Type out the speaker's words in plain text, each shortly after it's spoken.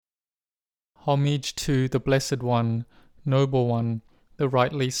Homage to the Blessed One, Noble One, the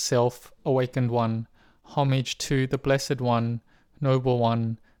rightly self-awakened One. Homage to the Blessed One, Noble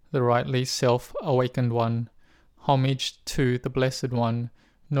One, the rightly self-awakened One. Homage to the Blessed One,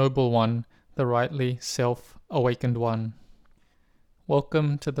 Noble One, the rightly self-awakened One.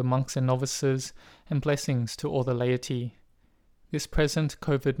 Welcome to the monks and novices, and blessings to all the laity. This present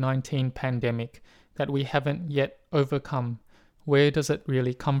COVID-19 pandemic that we haven't yet overcome, where does it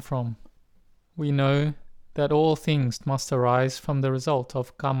really come from? We know that all things must arise from the result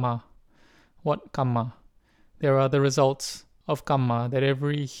of karma. What karma? There are the results of karma that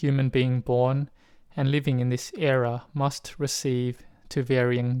every human being born and living in this era must receive to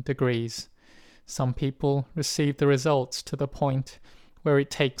varying degrees. Some people receive the results to the point where it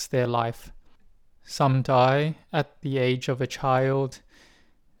takes their life. Some die at the age of a child,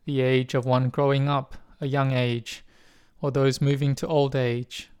 the age of one growing up, a young age, or those moving to old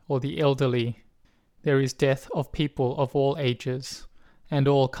age, or the elderly. There is death of people of all ages and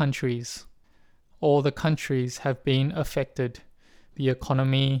all countries. All the countries have been affected. The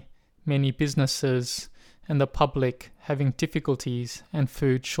economy, many businesses, and the public having difficulties and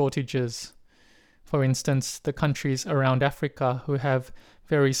food shortages. For instance, the countries around Africa who have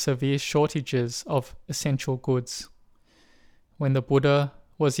very severe shortages of essential goods. When the Buddha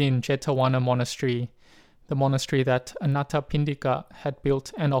was in Jetavana Monastery, the monastery that Anathapindika had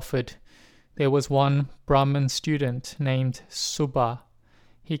built and offered, there was one Brahmin student named Subba.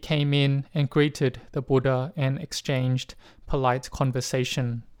 He came in and greeted the Buddha and exchanged polite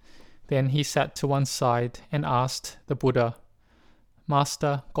conversation. Then he sat to one side and asked the Buddha,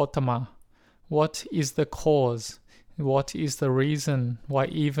 "Master Gautama, what is the cause? What is the reason why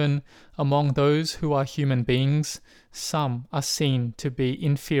even among those who are human beings, some are seen to be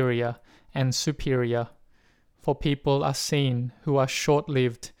inferior and superior? For people are seen who are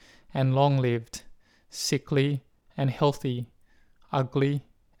short-lived and long-lived, sickly and healthy, ugly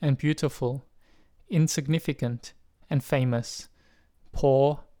and beautiful, insignificant and famous,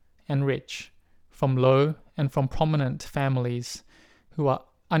 poor and rich, from low and from prominent families, who are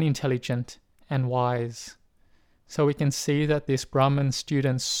unintelligent and wise." So we can see that this Brahmin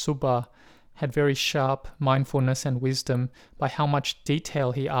student Subba had very sharp mindfulness and wisdom by how much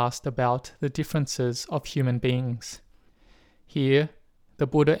detail he asked about the differences of human beings. Here, the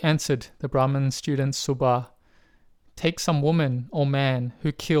Buddha answered the Brahmin student Subba, "Take some woman or man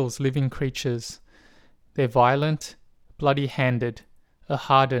who kills living creatures. They're violent, bloody-handed, a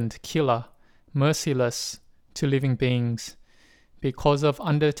hardened killer, merciless to living beings. Because of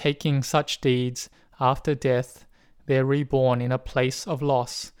undertaking such deeds, after death, they're reborn in a place of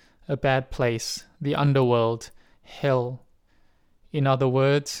loss, a bad place, the underworld, hell. In other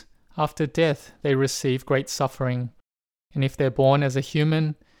words, after death they receive great suffering, and if they're born as a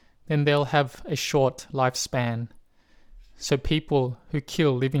human, then they'll have a short lifespan. So people who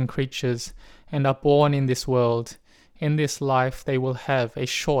kill living creatures and are born in this world, in this life they will have a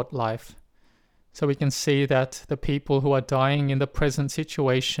short life." So we can see that the people who are dying in the present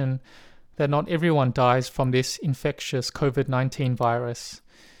situation, that not everyone dies from this infectious COVID-19 virus.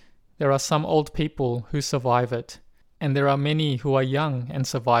 There are some old people who survive it, and there are many who are young and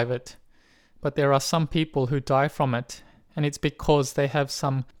survive it. But there are some people who die from it, and it's because they have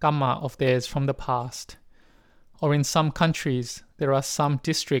some karma of theirs from the past. Or in some countries, there are some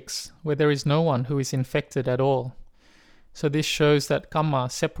districts where there is no one who is infected at all. So this shows that karma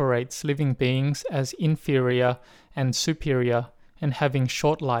separates living beings as inferior and superior and having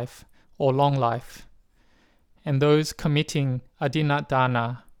short life or long life. And those committing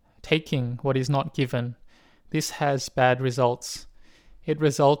adinadana, taking what is not given, this has bad results. It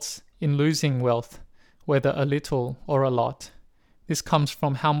results in losing wealth, whether a little or a lot. This comes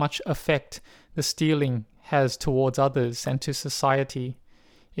from how much effect the stealing has towards others and to society.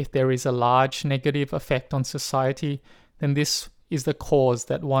 If there is a large negative effect on society, then this is the cause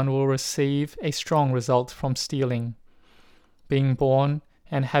that one will receive a strong result from stealing. Being born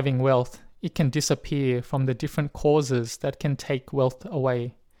and having wealth, it can disappear from the different causes that can take wealth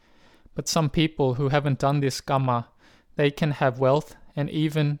away. But some people who haven't done this karma, they can have wealth, and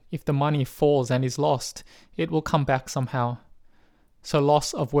even if the money falls and is lost, it will come back somehow. So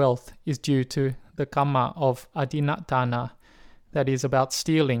loss of wealth is due to the karma of adinadana, that is about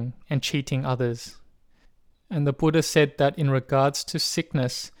stealing and cheating others. And the Buddha said that in regards to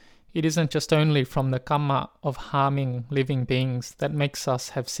sickness, it isn't just only from the karma of harming living beings that makes us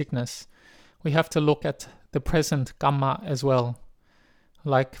have sickness. We have to look at the present karma as well.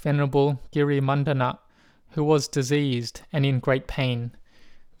 Like Venerable Giri Mandana, who was diseased and in great pain.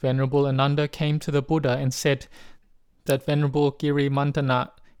 Venerable Ananda came to the Buddha and said that Venerable Giri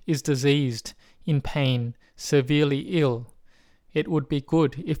Mandana is diseased, in pain, severely ill. It would be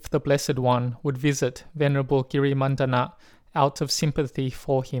good if the Blessed One would visit Venerable Girimandana out of sympathy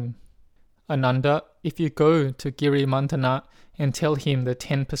for him. Ananda, if you go to Girimandana and tell him the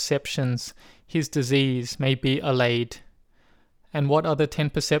 10 perceptions, his disease may be allayed. And what are the 10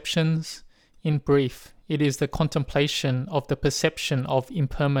 perceptions? In brief, it is the contemplation of the perception of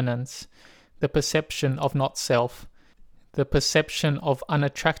impermanence, the perception of not self, the perception of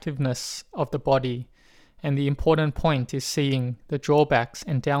unattractiveness of the body, and the important point is seeing the drawbacks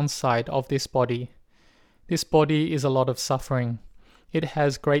and downside of this body. This body is a lot of suffering. It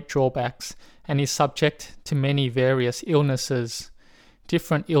has great drawbacks and is subject to many various illnesses.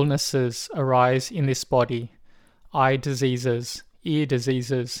 Different illnesses arise in this body. Eye diseases, ear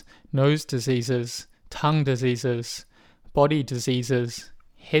diseases, nose diseases, tongue diseases, body diseases,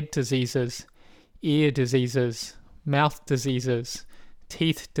 head diseases, ear diseases, mouth diseases,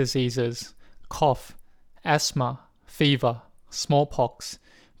 teeth diseases, cough, asthma, fever, smallpox,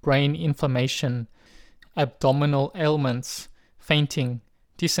 brain inflammation, abdominal ailments, fainting,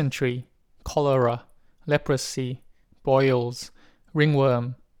 dysentery, cholera, leprosy, boils,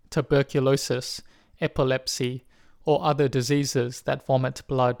 ringworm, tuberculosis, epilepsy, or other diseases that vomit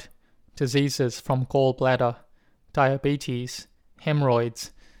blood, diseases from gallbladder, diabetes,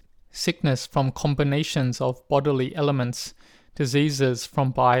 hemorrhoids, sickness from combinations of bodily elements, diseases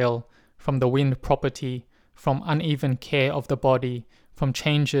from bile, from the wind property, from uneven care of the body, from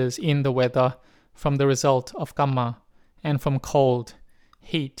changes in the weather, from the result of kamma, and from cold,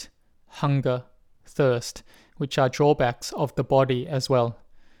 heat, hunger, thirst, which are drawbacks of the body as well.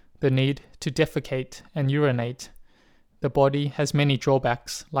 The need to defecate and urinate. The body has many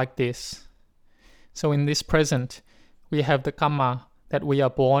drawbacks like this. So in this present, we have the kamma that we are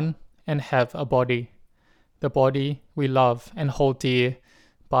born and have a body. The body we love and hold dear,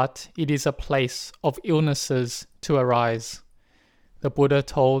 but it is a place of illnesses to arise. The Buddha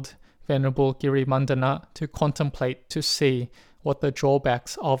told Venerable Girimandana to contemplate to see what the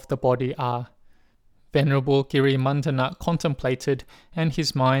drawbacks of the body are. Venerable Girimandana contemplated and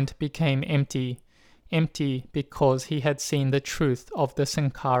his mind became empty. Empty because he had seen the truth of the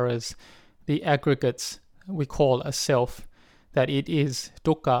sankharas, the aggregates we call a self, that it is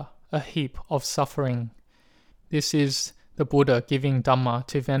dukkha, a heap of suffering. This is the Buddha giving Dhamma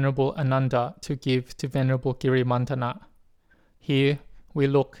to Venerable Ananda to give to Venerable Girimandana. Here we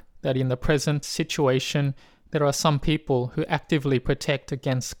look that in the present situation there are some people who actively protect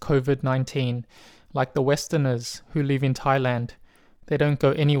against COVID-19, like the Westerners who live in Thailand. They don't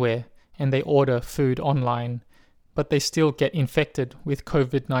go anywhere and they order food online, but they still get infected with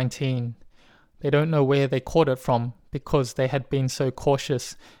COVID-19. They don't know where they caught it from because they had been so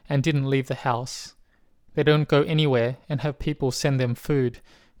cautious and didn't leave the house. They don't go anywhere and have people send them food,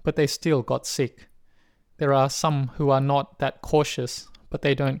 but they still got sick. There are some who are not that cautious, but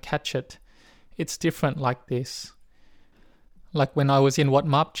they don't catch it. It's different like this. Like when I was in Wat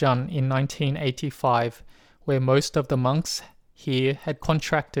Mapjan in 1985, where most of the monks here had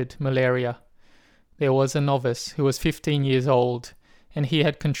contracted malaria. There was a novice who was 15 years old, and he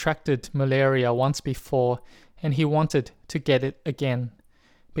had contracted malaria once before, and he wanted to get it again,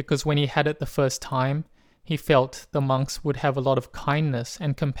 because when he had it the first time, he felt the monks would have a lot of kindness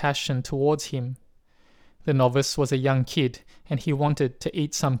and compassion towards him. The novice was a young kid, and he wanted to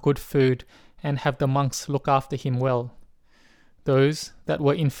eat some good food and have the monks look after him well. Those that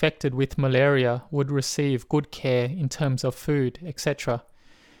were infected with malaria would receive good care in terms of food, etc.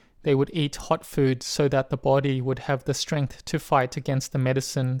 They would eat hot food so that the body would have the strength to fight against the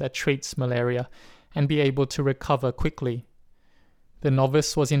medicine that treats malaria and be able to recover quickly. The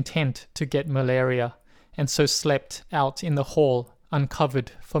novice was intent to get malaria, and so slept out in the hall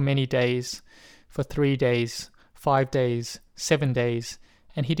uncovered for many days, for 3 days, 5 days, 7 days,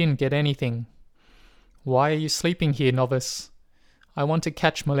 and he didn't get anything. Why are you sleeping here, novice? I want to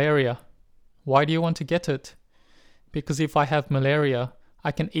catch malaria. Why do you want to get it? Because if I have malaria,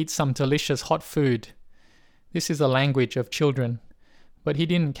 I can eat some delicious hot food. This is the language of children, but he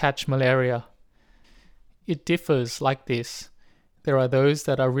didn't catch malaria. It differs like this. There are those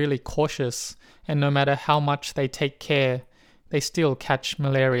that are really cautious, and no matter how much they take care, they still catch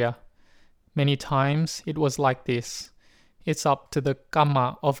malaria. Many times it was like this. It's up to the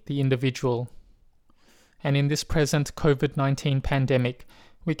kamma of the individual. And in this present COVID-19 pandemic,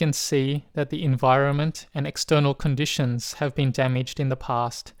 we can see that the environment and external conditions have been damaged in the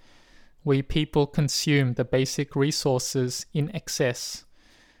past. We people consume the basic resources in excess.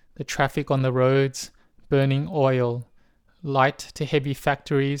 The traffic on the roads, burning oil, light to heavy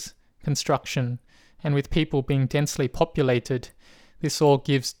factories, construction, and with people being densely populated, This all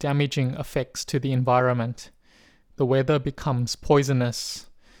gives damaging effects to the environment. The weather becomes poisonous.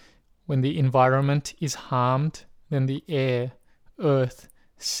 When the environment is harmed, then the air, earth,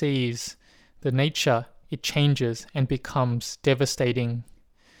 seas, the nature, it changes and becomes devastating.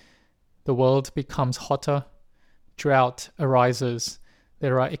 The world becomes hotter, drought arises,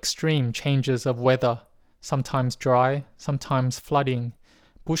 there are extreme changes of weather, sometimes dry, sometimes flooding,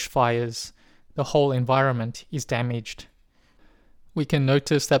 bushfires, the whole environment is damaged. We can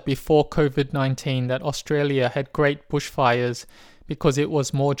notice that before COVID-19 that Australia had great bushfires because it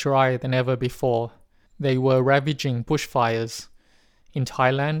was more dry than ever before. They were ravaging bushfires. In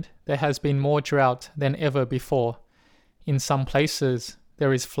Thailand, there has been more drought than ever before. In some places,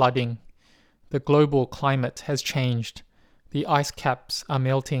 there is flooding. The global climate has changed. The ice caps are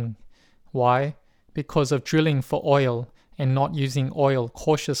melting. Why? Because of drilling for oil and not using oil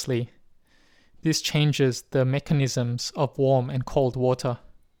cautiously. This changes the mechanisms of warm and cold water.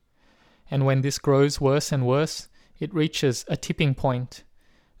 And when this grows worse and worse, it reaches a tipping point.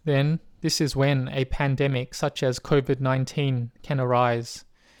 Then, this is when a pandemic such as COVID-19 can arise.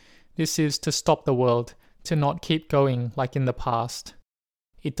 This is to stop the world, to not keep going like in the past.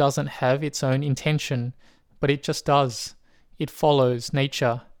 It doesn't have its own intention, but it just does. It follows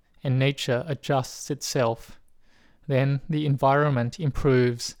nature, and nature adjusts itself. Then the environment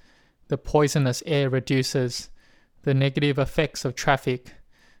improves, the poisonous air reduces, the negative effects of traffic,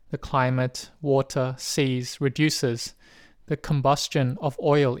 the climate, water, seas reduces, the combustion of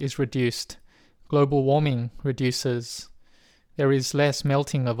oil is reduced, global warming reduces, there is less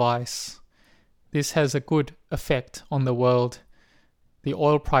melting of ice. This has a good effect on the world. The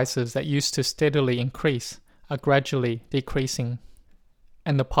oil prices that used to steadily increase are gradually decreasing.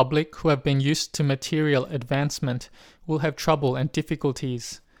 And the public who have been used to material advancement will have trouble and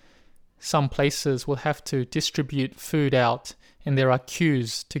difficulties. Some places will have to distribute food out and there are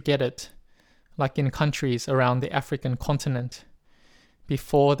queues to get it, like in countries around the African continent.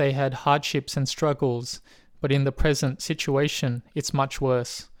 Before they had hardships and struggles, but in the present situation it's much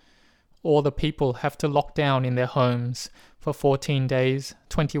worse. All the people have to lock down in their homes for 14 days,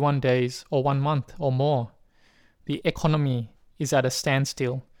 21 days, or 1 month or more. The economy is at a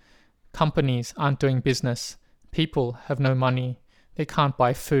standstill. Companies aren't doing business. People have no money. They can't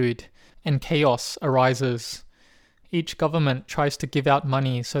buy food. And chaos arises. Each government tries to give out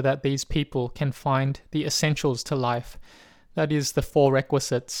money so that these people can find the essentials to life. That is the 4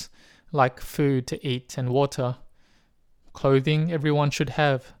 requisites, like food to eat and water. Clothing everyone should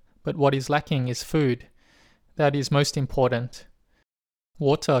have, but what is lacking is food. That is most important.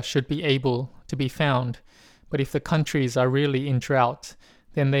 Water should be able to be found, but if the countries are really in drought,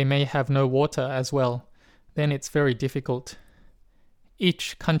 then they may have no water as well. Then it's very difficult.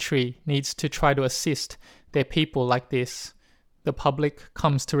 Each country needs to try to assist their people like this. The public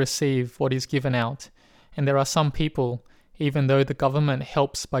comes to receive what is given out, and there are some people, even though the government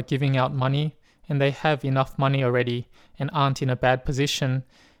helps by giving out money, and they have enough money already and aren't in a bad position,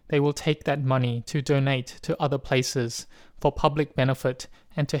 they will take that money to donate to other places for public benefit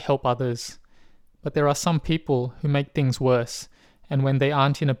and to help others. But there are some people who make things worse, and when they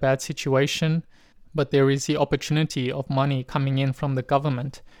aren't in a bad situation, but there is the opportunity of money coming in from the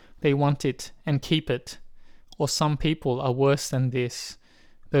government, they want it and keep it. Or some people are worse than this,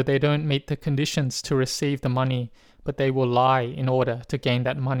 though they don't meet the conditions to receive the money, but they will lie in order to gain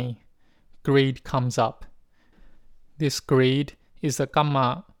that money. Greed comes up. This greed is the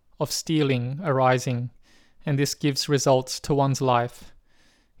kamma of stealing arising, and this gives results to one's life.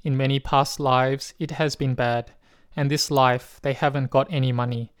 In many past lives, it has been bad, and this life they haven't got any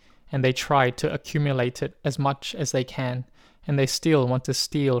money, and they try to accumulate it as much as they can, and they still want to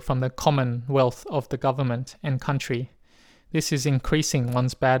steal from the common wealth of the government and country. This is increasing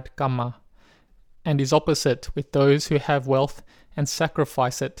one's bad kamma, and is opposite with those who have wealth and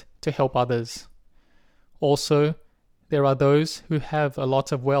sacrifice it to help others. Also, there are those who have a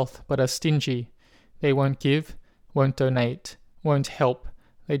lot of wealth but are stingy. They won't give, won't donate, won't help.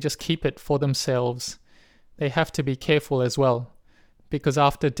 They just keep it for themselves. They have to be careful as well, because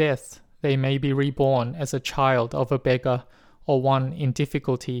after death they may be reborn as a child of a beggar or one in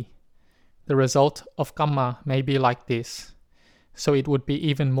difficulty. The result of kamma may be like this, so it would be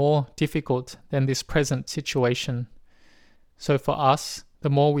even more difficult than this present situation. So for us, the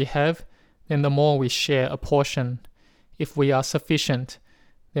more we have, then the more we share a portion. If we are sufficient,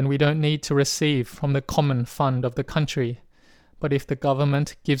 then we don't need to receive from the common fund of the country. But if the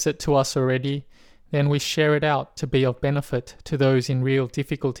government gives it to us already, then we share it out to be of benefit to those in real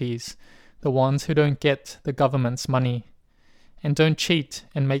difficulties, the ones who don't get the government's money. And don't cheat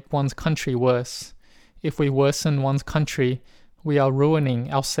and make one's country worse. If we worsen one's country, we are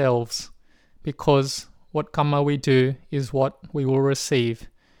ruining ourselves, because what karma we do is what we will receive.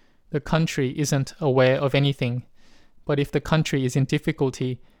 The country isn't aware of anything, but if the country is in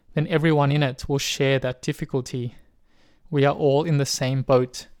difficulty, then everyone in it will share that difficulty. We are all in the same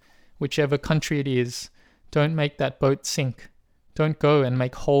boat. Whichever country it is, don't make that boat sink. Don't go and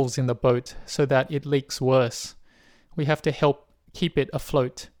make holes in the boat so that it leaks worse. We have to help keep it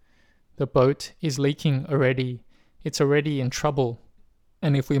afloat. The boat is leaking already. It's already in trouble.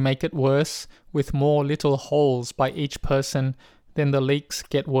 And if we make it worse with more little holes by each person, then the leaks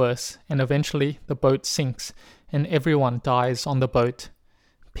get worse, and eventually the boat sinks and everyone dies on the boat.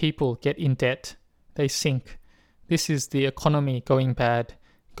 People get in debt. They sink. This is the economy going bad,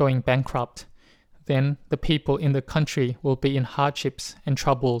 going bankrupt. Then the people in the country will be in hardships and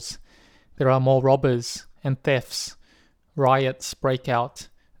troubles. There are more robbers and thefts. Riots break out.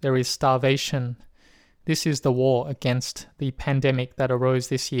 There is starvation. This is the war against the pandemic that arose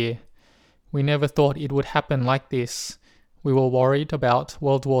this year. We never thought it would happen like this. We were worried about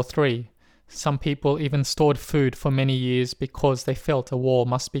World War III. Some people even stored food for many years because they felt a war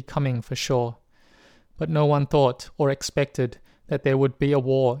must be coming for sure. But no one thought or expected that there would be a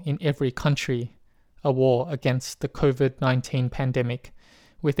war in every country, a war against the COVID-19 pandemic,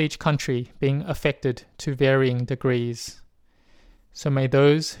 with each country being affected to varying degrees. So may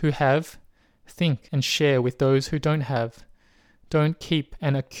those who have think and share with those who don't have. Don't keep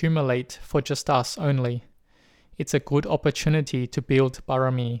and accumulate for just us only. It's a good opportunity to build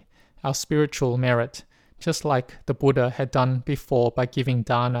Barami, our spiritual merit, just like the Buddha had done before by giving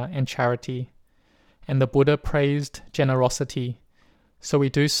dana and charity. And the Buddha praised generosity. So we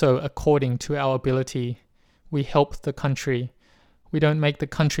do so according to our ability. We help the country. We don't make the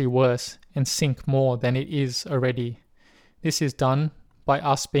country worse and sink more than it is already. This is done by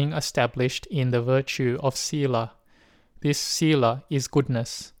us being established in the virtue of sila. This sila is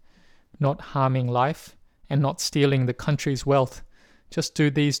goodness, not harming life and not stealing the country's wealth. Just do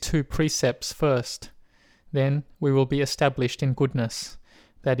these two precepts first. Then we will be established in goodness,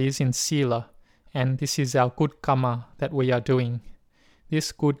 that is in sila, and this is our good karma that we are doing.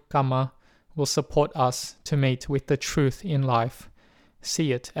 This good karma will support us to meet with the truth in life.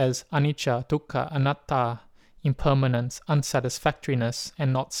 See it as anicca, dukkha, anatta, impermanence, unsatisfactoriness,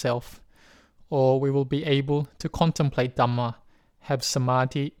 and not self. Or we will be able to contemplate Dhamma, have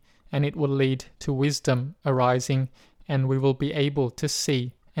samadhi, and it will lead to wisdom arising, and we will be able to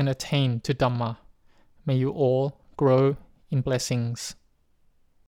see and attain to Dhamma. May you all grow in blessings.